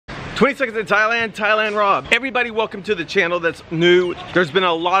20 seconds in Thailand, Thailand Rob. Everybody, welcome to the channel that's new. There's been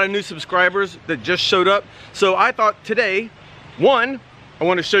a lot of new subscribers that just showed up. So I thought today, one, I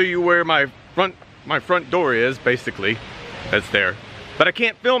want to show you where my front door is, basically. That's there. But I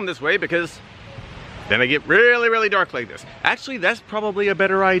can't film this way because then I get really, really dark like this. Actually, that's probably a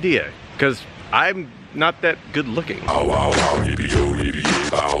better idea because I'm not that good looking.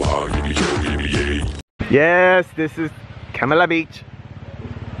 Yes, this is Kamala Beach.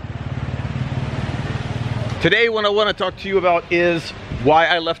 Today what I want to talk to you about is why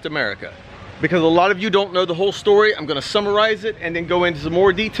I left America. Because a lot of you don't know the whole story. I'm going to summarize it and then go into some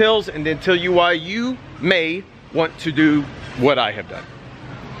more details and then tell you why you may want to do what I have done.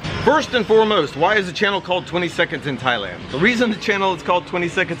 First and foremost, why is the channel called 20 Seconds in Thailand? The reason the channel is called 20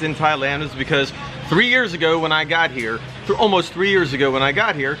 Seconds in Thailand is because 3 years ago when I got here, almost 3 years ago when I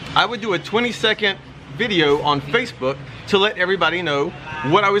got here, I would do a 20-second video on Facebook to let everybody know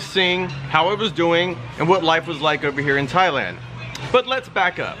what I was seeing, how I was doing, and what life was like over here in Thailand. But let's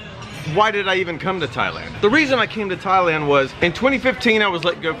back up. Why did I even come to Thailand? The reason I came to Thailand was in 2015 I was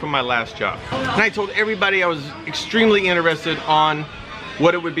let go from my last job. And I told everybody I was extremely interested on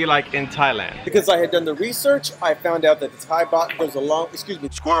what it would be like in Thailand. Because I had done the research, I found out that the Thai baht goes a long,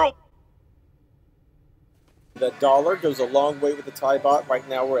 Squirrel! The dollar goes a long way with the Thai baht. Right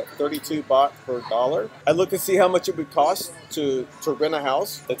now we're at 32 baht per dollar. I looked to see how much it would cost to rent a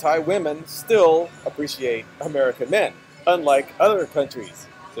house. The Thai women still appreciate American men, unlike other countries.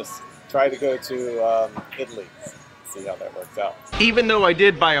 Just try to go to Italy. See how that works out. Even though I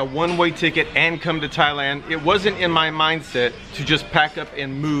did buy a one-way ticket and come to Thailand, it wasn't in my mindset to just pack up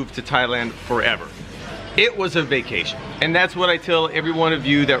and move to Thailand forever. It was a vacation. And that's what I tell every one of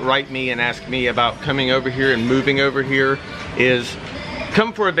you that write me and ask me about coming over here and moving over here is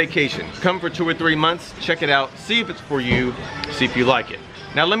come for a vacation. Come for 2 or 3 months, check it out, see if it's for you, see if you like it.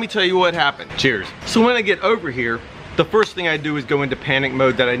 Now let me tell you what happened. Cheers. So when I get over here, the first thing I do is go into panic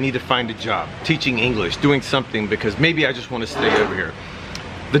mode that I need to find a job, teaching English, doing something because maybe I just want to stay over here.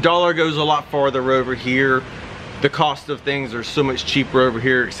 The dollar goes a lot farther over here. The cost of things are so much cheaper over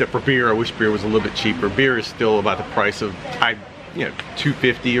here, except for beer. I wish beer was a little bit cheaper. Beer is still about the price of,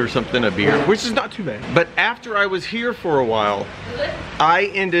 $2.50 or something a beer, which is not too bad. But after I was here for a while, I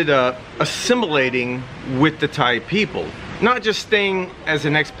ended up assimilating with the Thai people. Not just staying as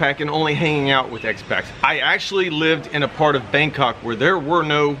an expat and only hanging out with expats. I actually lived in a part of Bangkok where there were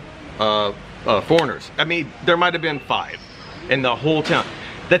no foreigners. I mean, there might have been 5 in the whole town.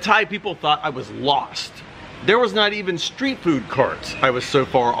 The Thai people thought I was lost. There was not even street food carts. I was so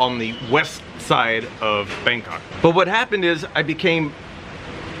far on the west side of Bangkok. But what happened is I became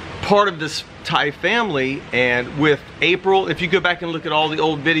part of this Thai family, and with April, if you go back and look at all the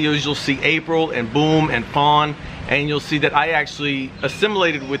old videos, you'll see April and Boom and Fawn, and you'll see that I actually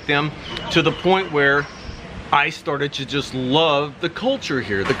assimilated with them to the point where I started to just love the culture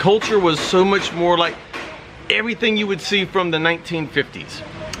here. The culture was so much more like everything you would see from the 1950s.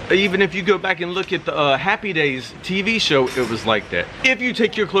 Even if you go back and look at the Happy Days TV show, it was like that. If you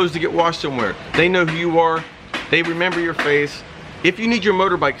take your clothes to get washed somewhere, they know who you are, they remember your face. If you need your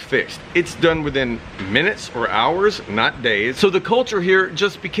motorbike fixed, it's done within minutes or hours, not days. So the culture here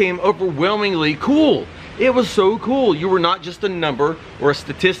just became overwhelmingly cool. It was so cool. You were not just a number or a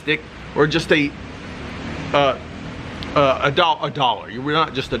statistic or just a dollar. You were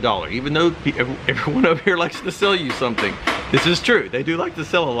not just a dollar, even though everyone over here likes to sell you something. This is true. They do like to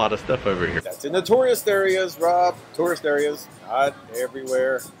sell a lot of stuff over here. That's in the tourist areas, Rob. Tourist areas, not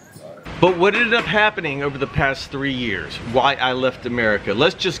everywhere. Sorry. But what ended up happening over the past 3 years, why I left America,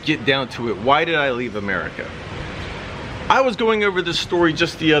 let's just get down to it. Why did I leave America? I was going over this story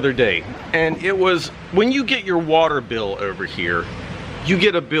just the other day, and it was when you get your water bill over here, you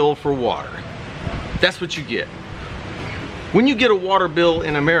get a bill for water. That's what you get. When you get a water bill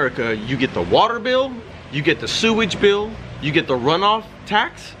in America, you get the water bill, you get the sewage bill, you get the runoff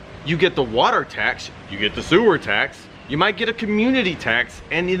tax, you get the water tax, you get the sewer tax, you might get a community tax,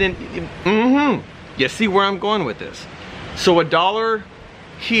 and then, you see where I'm going with this. So a dollar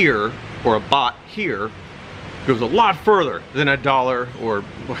here, or a baht here, goes a lot further than a dollar, or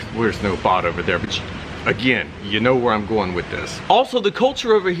there's no baht over there, but again, you know where I'm going with this. Also, the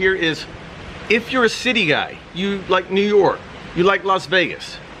culture over here is, if you're a city guy, you like New York, you like Las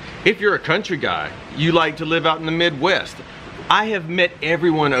Vegas. If you're a country guy, you like to live out in the Midwest. I have met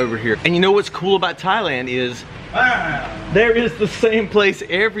everyone over here. And you know what's cool about Thailand is there is the same place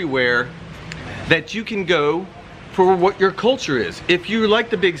everywhere that you can go for what your culture is. If you like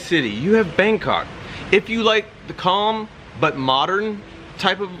the big city, you have Bangkok. If you like the calm but modern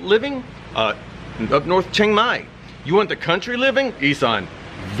type of living, up north Chiang Mai. You want the country living? Isan.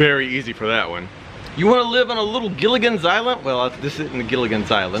 Very easy for that one. You want to live on a little Gilligan's Island? Well, this isn't a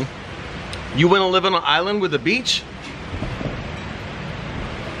Gilligan's Island. You want to live on an island with a beach?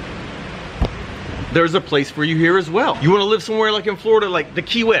 There's a place for you here as well. You want to live somewhere like in Florida, like the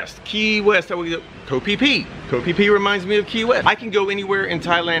Key West. Key West, how we go? Koh Phi Phi. Koh Phi Phi reminds me of Key West. I can go anywhere in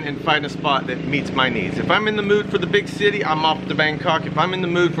Thailand and find a spot that meets my needs. If I'm in the mood for the big city, I'm off to Bangkok. If I'm in the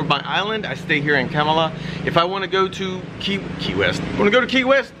mood for my island, I stay here in Kamala. If I want to go to Key West, want to go to Key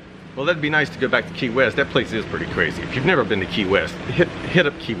West? Well, that'd be nice to go back to Key West. That place is pretty crazy. If you've never been to Key West, hit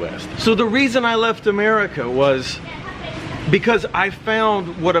up Key West. So the reason I left America was because I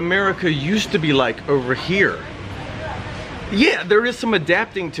found what America used to be like over here. Yeah, there is some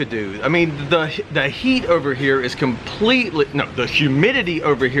adapting to do. I mean, the heat over here is completely, no, the humidity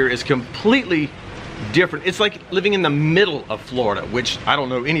over here is completely different. It's like living in the middle of Florida, which I don't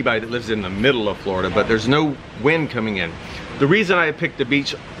know anybody that lives in the middle of Florida, but there's no wind coming in. The reason I picked the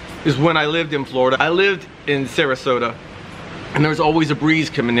beach is when I lived in Florida. I lived in Sarasota, and there was always a breeze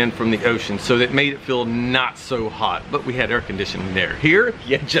coming in from the ocean, so that made it feel not so hot, but we had air conditioning there. Here,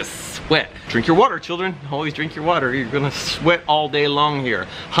 you just sweat. Drink your water, children. Always drink your water. You're gonna sweat all day long here.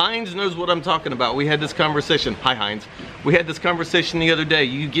 Heinz knows what I'm talking about. We had this conversation. Hi, Heinz. We had this conversation the other day.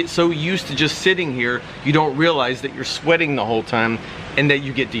 You get so used to just sitting here, you don't realize that you're sweating the whole time and that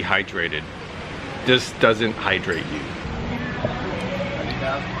you get dehydrated. This doesn't hydrate you.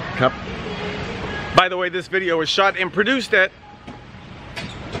 Cup. By the way, this video was shot and produced at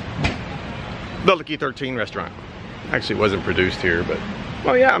the Lucky 13 restaurant. Actually, it wasn't produced here, but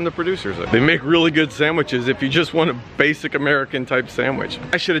well, yeah, I'm the producer. So. They make really good sandwiches if you just want a basic American type sandwich.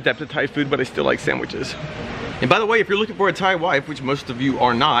 I should adapt to Thai food, but I still like sandwiches. And by the way, if you're looking for a Thai wife, which most of you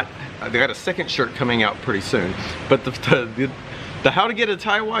are not, they got a second shirt coming out pretty soon. But the How to Get a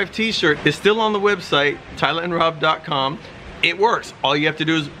Thai Wife t-shirt is still on the website, thailandrob.com. It works. All you have to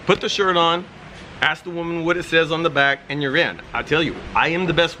do is put the shirt on, ask the woman what it says on the back, and you're in. I tell you, I am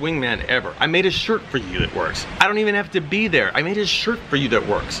the best wingman ever. I made a shirt for you that works. I don't even have to be there. I made a shirt for you that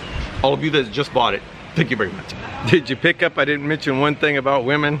works. All of you that just bought it, thank you very much. Did you pick up I didn't mention one thing about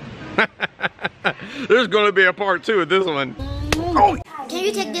women? There's gonna be a part 2 of this one. Oh. Can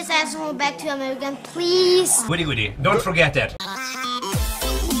you take this asshole back to America, please? Woody, don't forget that.